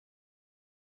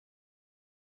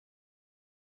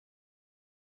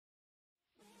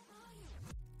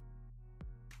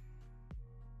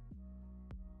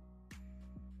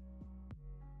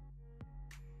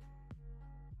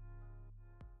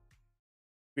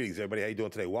Greetings, everybody. How you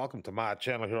doing today? Welcome to my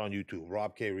channel here on YouTube,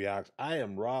 Robk Reacts. I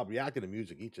am Rob, reacting to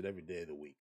music each and every day of the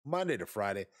week, Monday to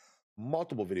Friday,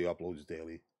 multiple video uploads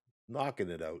daily, knocking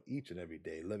it out each and every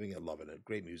day, living it, loving it.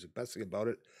 Great music. Best thing about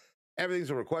it, everything's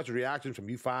a requested reaction from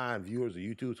you fine viewers of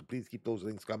YouTube, so please keep those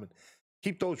links coming.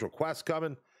 Keep those requests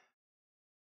coming,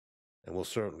 and I'll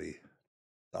certainly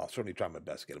try my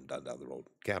best to get them done down the road.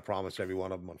 Can't promise every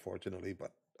one of them, unfortunately,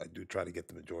 but I do try to get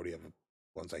the majority of them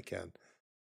once I can.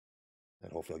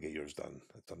 And hopefully I'll get yours done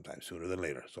sometime sooner than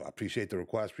later. So I appreciate the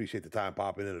request, appreciate the time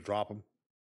popping in to drop them.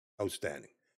 Outstanding.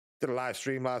 Did a live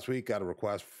stream last week, got a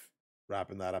request,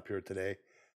 wrapping that up here today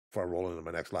before I roll into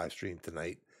my next live stream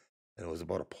tonight. And it was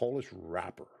about a Polish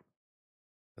rapper.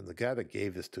 And the guy that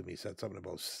gave this to me said something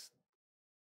about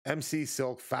MC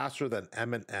Silk, faster than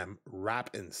Eminem,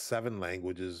 rap in 7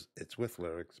 languages. It's with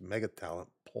lyrics, mega talent,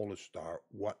 Polish star.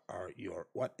 What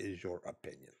is your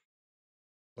opinion?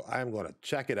 So I'm going to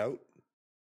check it out.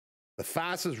 The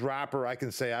fastest rapper I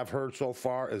can say I've heard so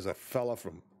far is a fella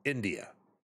from India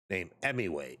named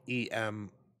Emiway,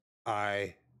 E-M-I-W-A-Y,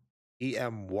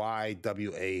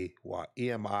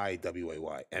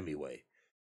 Emiway.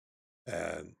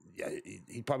 And yeah,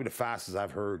 he's probably the fastest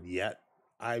I've heard yet.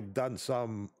 I've done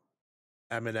some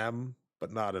Eminem,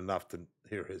 but not enough to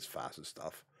hear his fastest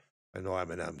stuff. I know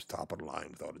Eminem's top of the line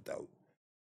without a doubt.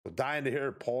 So dying to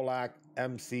hear Polak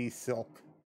MC Silk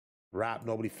rap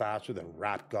nobody faster than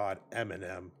Rap God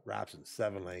Eminem, raps in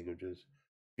 7 languages,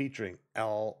 featuring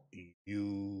L-U.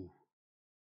 You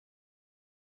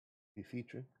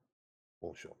featuring?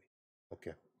 Won't show me.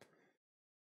 Okay.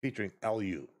 Featuring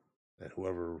L-U and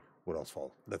what else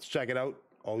follows. Let's check it out.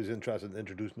 Always interested in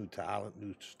introduce new talent,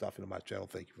 new stuff into my channel.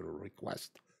 Thank you for the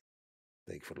request.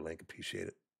 Thank you for the link. Appreciate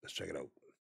it. Let's check it out.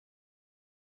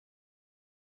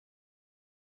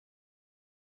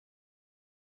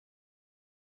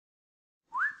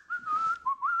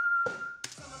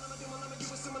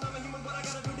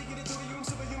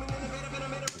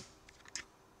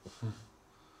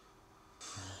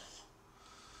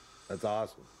 That's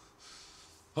awesome.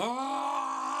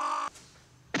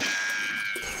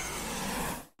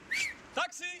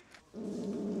 Taxi!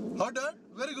 Hot dad?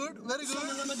 Very good, very good.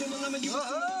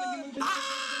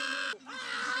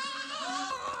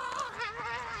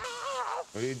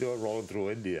 What are you doing rolling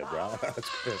through India, bro? That's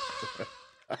good.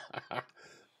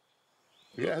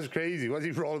 Yeah, that's crazy. What's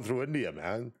he rolling through India,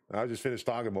 man? I just finished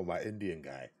talking about my Indian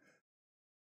guy.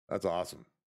 That's awesome.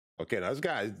 Okay, now this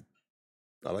guy,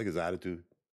 I like his attitude.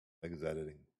 I like his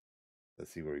editing.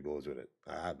 Let's see where he goes with it.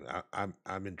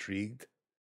 I'm intrigued.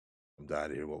 I'm dying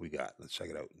to hear what we got. Let's check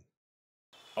it out.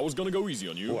 I was gonna go easy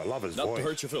on you. Oh, I love his not voice. to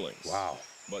hurt your feelings. Wow.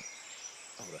 But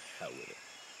how the hell with it?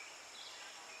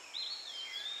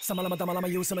 Right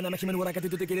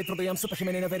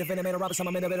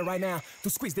now to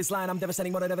squeeze this line, I'm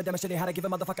devastating more than ever, demonstrating how to give a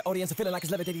motherfucker audience a feeling like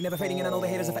it's levitating, never fading. And I know the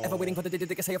haters are forever waiting for the day that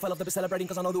they say I fell off to be celebrating,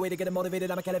 cause I know the way to get it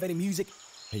motivated. I'm a calibrating music.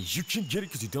 Hey, you can get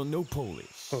it cause you don't know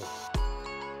Polish.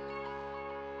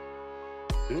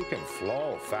 You can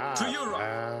flow fast. To Europe.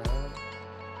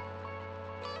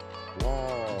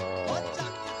 Whoa.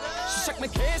 شك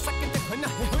مكي سكت هنا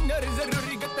هنر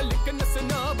ضروري قتلك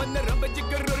نسنا بن رب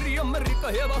جگروري امريكا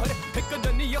يا بحر هك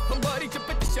دنيا خباري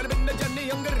چپت شرب न जाने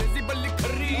अंग्रेजी बल्ली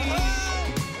खरी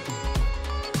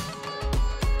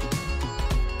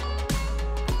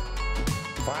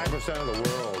 5% of the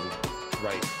world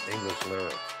write English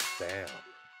lyrics. Damn.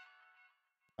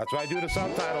 That's why I do the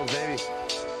subtitles, baby.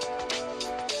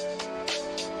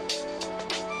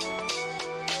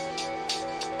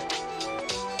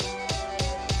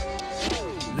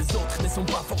 Les autres ne sont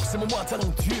pas forcément moins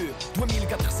talentueux.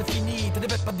 2004 c'est fini, tu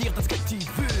devais pas dire de ce que tu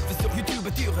veux. Fais sur YouTube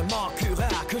tu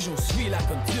remarqueras que j'en suis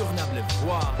l'incontournable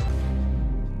voix.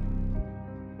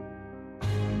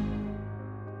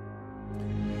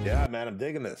 Yeah, man, I'm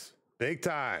digging this. Big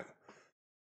time.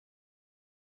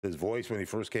 His voice when he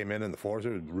first came in the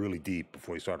Phrozen was really deep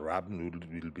before he started rapping.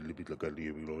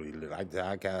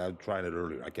 I'm trying it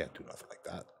earlier. I can't do nothing like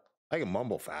that. I can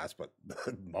mumble fast, but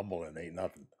mumbling ain't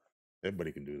nothing.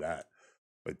 Everybody can do that.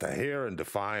 But to hear and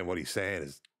define what he's saying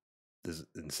is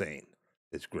insane.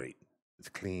 It's great. It's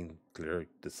clean, clear,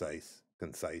 concise.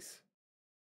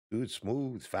 Dude,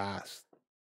 smooth, fast,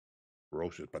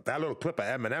 ferocious. But that little clip of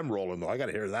Eminem rolling, though, I got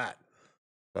to hear that.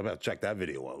 I'm going to check that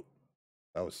video out.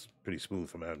 That was pretty smooth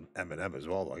from Eminem as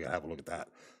well, though. I got to have a look at that.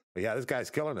 But yeah, this guy's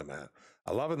killing it, man.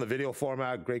 I love the video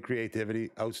format. Great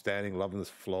creativity. Outstanding. Loving the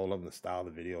flow. Loving the style of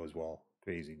the video as well.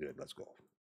 Crazy good. Let's go.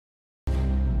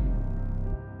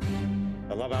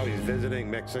 I love how he's visiting,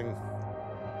 mixing.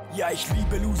 Ja, ich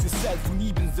liebe Lose Self und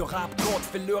ebenso Rap God.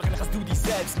 Verloren hast du dich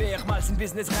selbst, mehrmals ein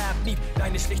Business Rap nicht.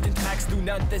 Deine schlechten Tracks, du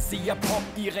nanntest sie ja Pop.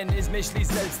 Ihren ist mich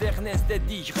selbst, während es der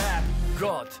dich Rap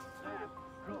God.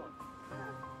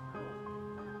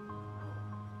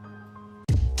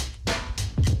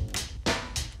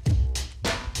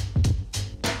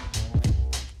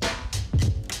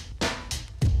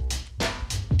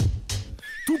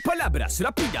 Tu palabras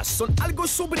rápidas son algo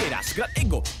sobreras. Gran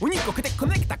ego, único que te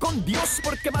conecta con Dios.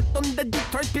 Porque matón de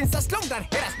Detroit piensas lograr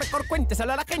eras. Mejor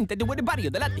cuénteselo a la gente de buen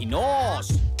barrio de latinos.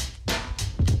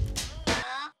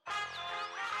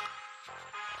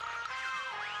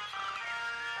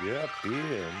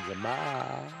 Europeans,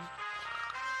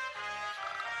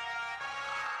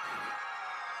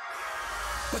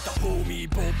 But the homie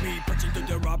bold me, preaching to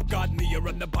the Rap God, me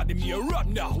run the body, me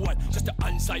run now what? Just an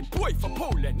unsigned boy for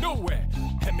Poland, nowhere.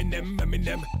 Eminem,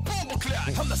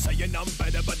 I'm not saying I'm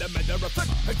better, but a matter of fact,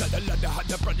 I got a lot of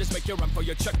hot brothers make you run for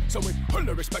your check. So with full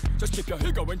of respect, just keep your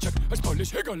ego in check. As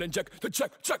Polish higgle and check, the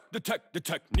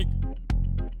technique.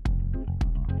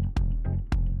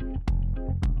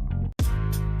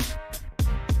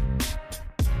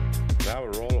 Now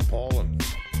we're rolling Poland.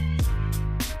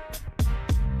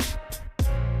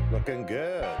 Looking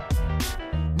good.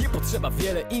 Nie potrzeba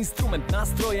wiele, instrument,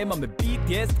 nastroje. Mamy beat,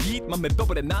 jest beat, mamy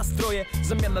dobre nastroje.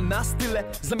 Zamiana na style,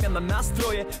 zamiana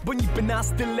nastroje. Bo niby na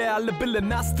style, ale byle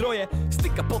nastroje.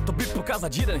 Styka po to, by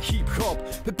pokazać jeden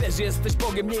hip-hop. Ty też jesteś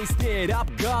Bogiem, nie istnieje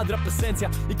rap god. Rap esencja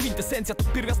i kwintesencja to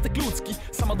pierwiastek ludzki.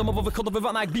 Sama domowo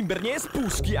wyhodowywana jak bimber, nie jest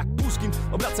puszki. Jak Puszkin,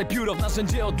 obracaj pióro w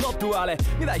narzędzie odlotu. Ale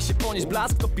nie daj się ponieść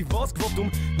blask, topi wosk,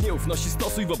 wotum. Nieufności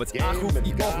stosuj wobec achów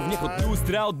i ochów. Niech od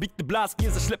lustra odbity blask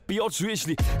nie zaślepi oczu.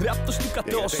 Jeśli rap to sztuka,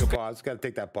 to Gotta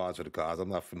take that pause for the cause. I'm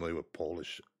not familiar with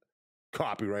Polish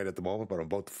copyright at the moment, but I'm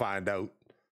about to find out.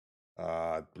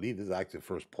 I believe this is actually the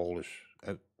first Polish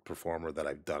performer that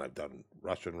I've done. I've done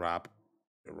Russian rap,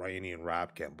 Iranian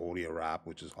rap, Cambodia rap,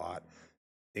 which is hot,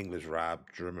 English rap,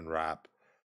 German rap,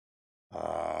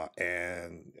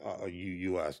 and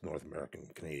U.S., North American,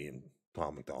 Canadian,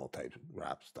 Tom McDonald type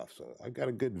rap stuff. So I've got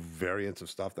a good variance of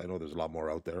stuff. I know there's a lot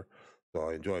more out there. So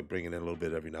I enjoy bringing in a little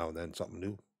bit every now and then, something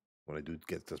new. When I do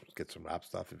get some rap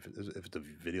stuff, if it's a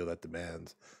video that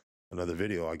demands another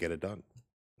video, I get it done.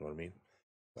 You know what I mean?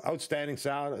 Outstanding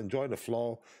sound, enjoying the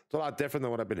flow. It's a lot different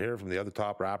than what I've been hearing from the other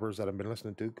top rappers that I've been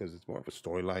listening to, because it's more of a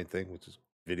storyline thing, which is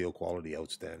video quality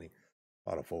outstanding. A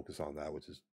lot of focus on that, which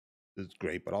is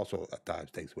great, but also at times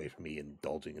takes away from me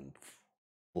indulging in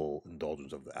full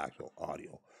indulgence of the actual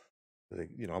audio. I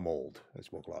think, you know, I'm old. I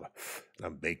smoke a lot of, and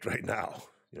I'm baked right now.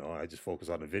 You know, I just focus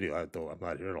on the video, though I'm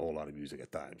not hearing a whole lot of music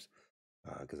at times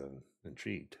because I'm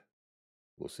intrigued.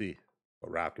 We'll see.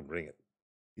 But rap can bring it.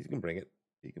 He can bring it.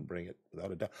 He can bring it without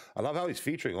a doubt. I love how he's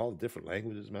featuring all the different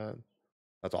languages, man.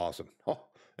 That's awesome. Oh,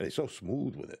 and he's so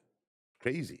smooth with it.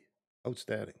 Crazy.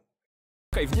 Outstanding.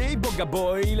 Hej, w niej Boga,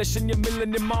 bo ile się nie mylę,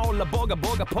 nie mało dla Boga,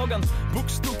 pogan, Bóg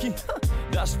sztuki,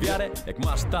 dasz wiarę, jak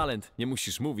masz talent, nie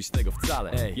musisz mówić tego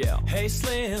wcale. Hey, yeah. Hey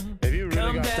Slim, really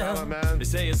come down, talent, they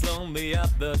say it's lonely at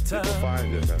the top.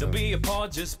 Don't be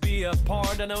apart, just be a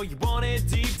part, I know you want it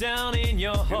deep down in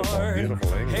your heart. Beautiful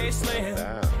hey Slim,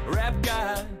 Rap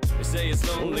God, they say it's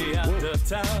lonely at the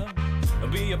top.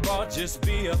 Don't be a part, just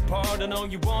be a part, I know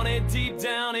you want it deep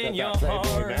down in your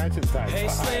heart. Hey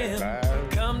Slim,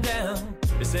 come down.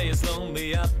 They say it's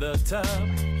lonely at the top.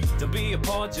 Don't be a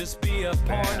part, just be a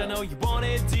part. I know you want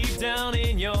it deep down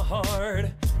in your heart.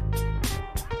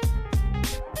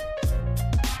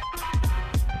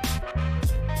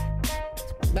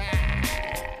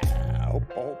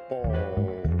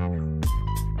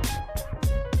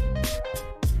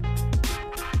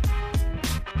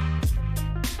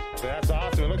 That's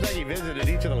awesome. It looks like he visited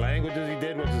each of the languages he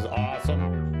did, which is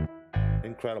awesome.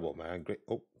 Incredible, man. Great.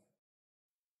 Oh.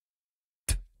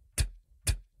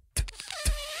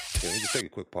 Yeah, let me just take a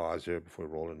quick pause here before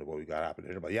we roll into what we got happening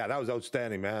here. But yeah, that was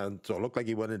outstanding, man. So it looked like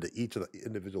he went into each of the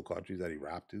individual countries that he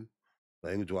rapped to.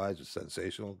 Language-wise, it's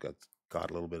sensational. Got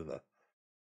a little bit of the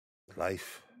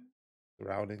life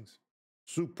surroundings.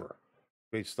 Super.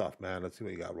 Great stuff, man. Let's see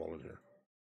what you got rolling here.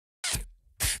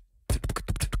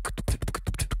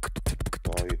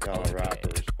 All you talent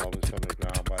rappers, published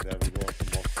underground by the everyone from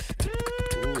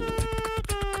Ooh.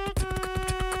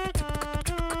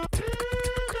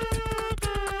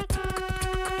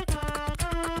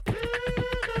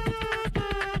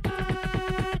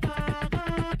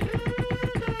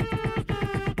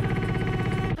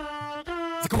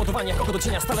 Deputowani jak oko do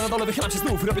cienia, stale na dole wychylam się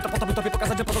znów. Robię to po to, by tobie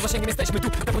pokazać, że poza zasięgiem jesteśmy tu.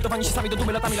 Deputowani się sami do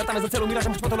dumy, latamy za celu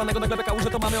mirażem. Choć potolanego nagle beka że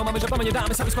to mamy, o mamy, że mamy nie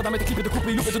damy. Sami składamy te klipy do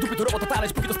kupy i lupy, do dupy, to robota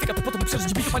taleć. Póki to styka, to po to, by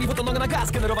przeżyć bitu, paliwo to nogę na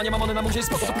gaz. Generowanie mamony na muzie jest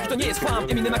spoko, dopóki to nie jest kłam.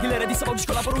 Eminem Aguilera disował, dziś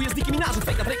kolaboruje z Nicki Minaj.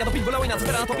 Fejka, trejka, do pitbulla, na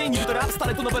zbera na topie. Niby to rap,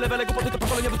 stale tu nowe levele, kłopoty to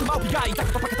pokoleniowy, tu małpi gaj.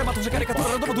 Tak to pakę tematów, że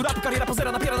karykatura rodowodu rapu. Kariera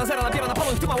pozera, napiera na zera, napiera na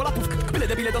polon, tu mało latów. Byle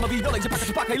debile do nowi idole, gdzie paka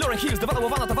tu paka i Lauren Hills.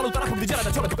 Dewaluowana ta waluta rapu, gdy dziara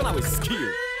na ciole pokonały skill.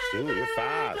 Dude, you're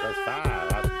fast. That's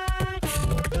fast.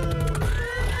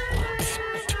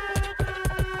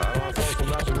 I don't want to throw some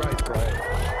natural rights, bro.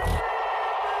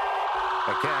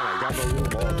 I can't. I got no room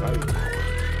all tight.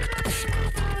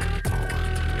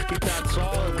 Keep that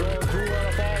solid going through and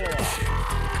a follow-up.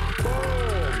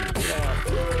 Boom.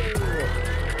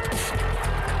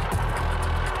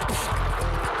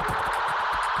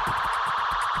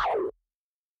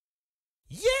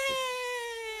 Yeah.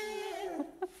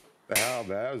 The hell,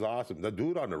 man. That was awesome. The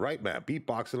dude on the right, man,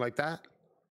 beatboxing like that.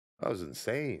 That was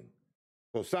insane.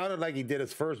 So it sounded like he did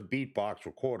his first beatbox,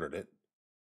 recorded it,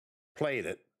 played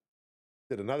it,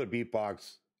 did another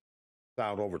beatbox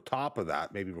sound over top of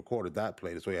that, maybe recorded that,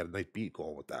 played it, so he had a nice beat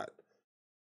going with that.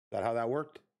 Is that how that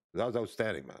worked? That was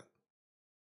outstanding, man.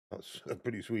 That was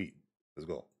pretty sweet. Let's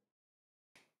go.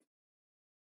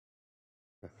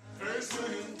 First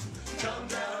swing, come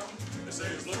down. They say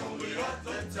it's lonely at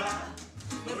the top.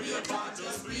 Don't be apart,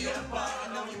 just be apart.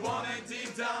 I know you want it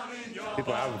deep down in your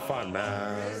People having fun,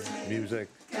 man. Music.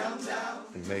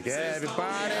 Make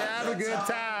everybody have a good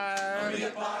time. Don't be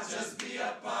apart, just be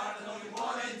apart. I know you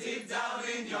want it deep down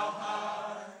in your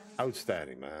heart.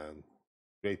 Outstanding, man.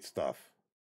 Great stuff.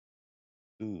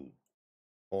 Dude.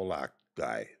 Polak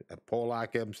guy.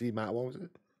 Polak MC, Matt, what was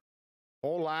it?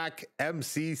 Polak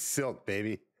MC Silk,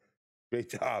 baby. Great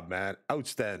job, man.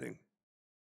 Outstanding.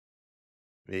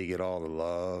 May you get all the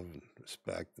love and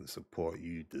respect and support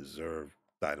you deserve.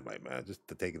 Dynamite, man. Just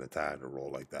to taking the time to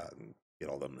roll like that and get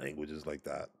all them languages like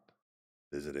that.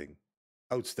 Visiting.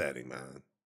 Outstanding, man.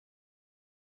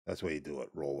 That's the way you do it.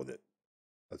 Roll with it.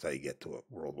 That's how you get to it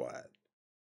worldwide.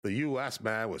 The U.S.,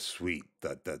 man, was sweet.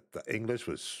 The English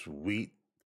was sweet.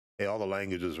 Hey, all the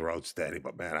languages were outstanding,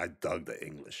 but, man, I dug the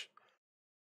English.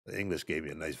 The English gave me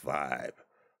a nice vibe.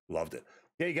 Loved it.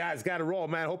 Hey, guys, got to roll,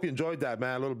 man. Hope you enjoyed that,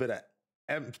 man. A little bit of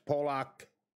Polak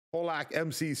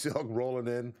MC Silk rolling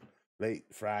in late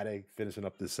Friday, finishing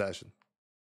up this session.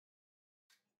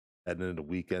 Heading into the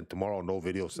weekend. Tomorrow, no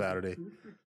video Saturday.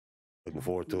 Looking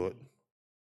forward to it.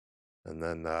 And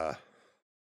then we'll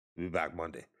be back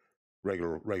Monday.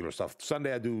 Regular stuff.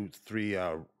 Sunday I do 3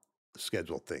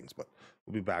 scheduled things, but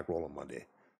we'll be back rolling Monday.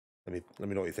 Let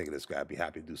me know what you think of this guy. I'd be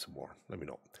happy to do some more. Let me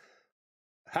know.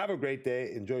 Have a great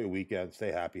day. Enjoy your weekend.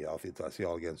 Stay happy, healthy. Until I see you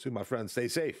all again soon, my friends. Stay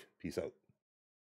safe. Peace out.